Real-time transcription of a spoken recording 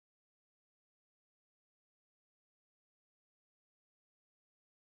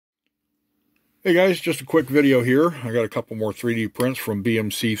Hey guys, just a quick video here. I got a couple more 3D prints from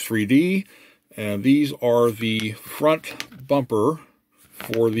BMC3D, and these are the front bumper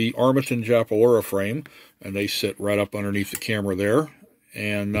for the Armattan Japalura frame, and they sit right up underneath the camera there.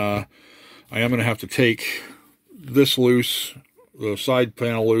 And I am going to have to take this loose, the side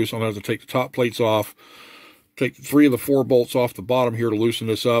panel loose. I'm going to have to take the top plates off, take 3 of the 4 bolts off the bottom here to loosen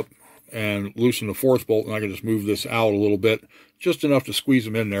this up, and loosen the 4th bolt, and I can just move this out a little bit, just enough to squeeze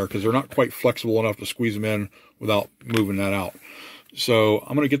them in there, because they're not quite flexible enough to squeeze them in without moving that out. So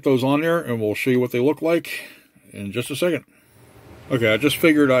I'm going to get those on there, and we'll show you what they look like in just a second. Okay, I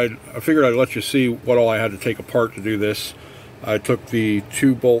figured I'd let you see what all I had to take apart to do this. I took the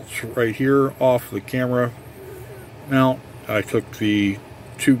 2 bolts right here off the camera mount. I took the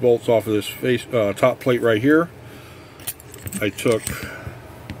 2 bolts off of this top plate right here. I took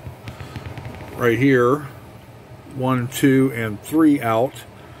right here 1, 2, and 3 out,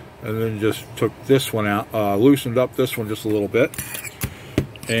 and then just took this one out, loosened up this one just a little bit,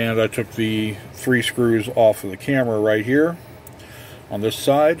 and I took the 3 screws off of the camera right here on this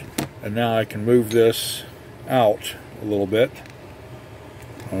side, and now I can move this out a little bit.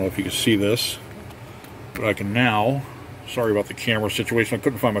 I don't know if you can see this, but I can now, sorry about the camera situation, I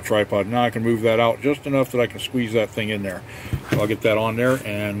couldn't find my tripod. Now I can move that out just enough that I can squeeze that thing in there. So I'll get that on there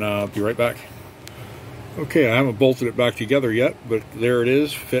and be right back. Okay, I haven't bolted it back together yet, but there it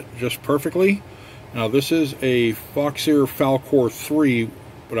is, fit just perfectly. Now this is a Foxeer Falcor 3,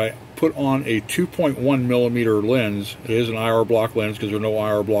 but I put on a 2.1 millimeter lens. It is an IR block lens because there's no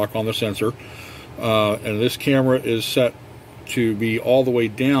IR block on the sensor. And this camera is set to be all the way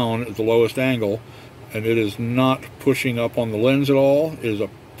down at the lowest angle, and it is not pushing up on the lens at all. It is a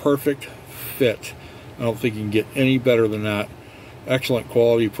perfect fit. I don't think you can get any better than that. Excellent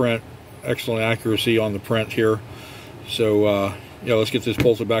quality print. Excellent accuracy on the print here. So yeah, let's get this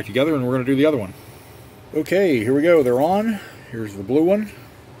bolted back together and we're going to do the other one. Okay, here we go. They're on. Here's the blue one.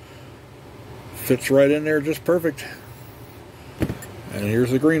 Fits right in there just perfect. And here's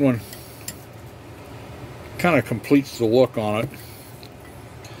the green one. Kind of completes the look on it.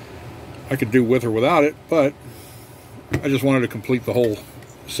 I could do with or without it, but I just wanted to complete the whole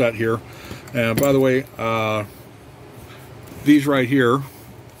set here. And by the way, these right here,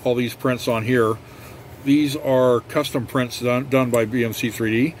 all these prints on here, these are custom prints done by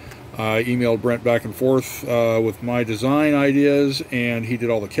BMC3D. I emailed Brent back and forth with my design ideas, and he did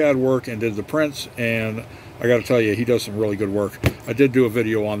all the CAD work and did the prints, and I got to tell you, he does some really good work. I did do a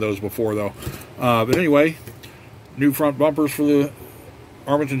video on those before though. But anyway, new front bumpers for the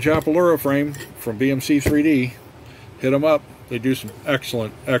Armattan Japalura frame from BMC3D. Hit them up. They do some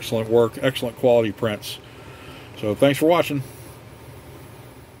excellent work, excellent quality prints. So thanks for watching.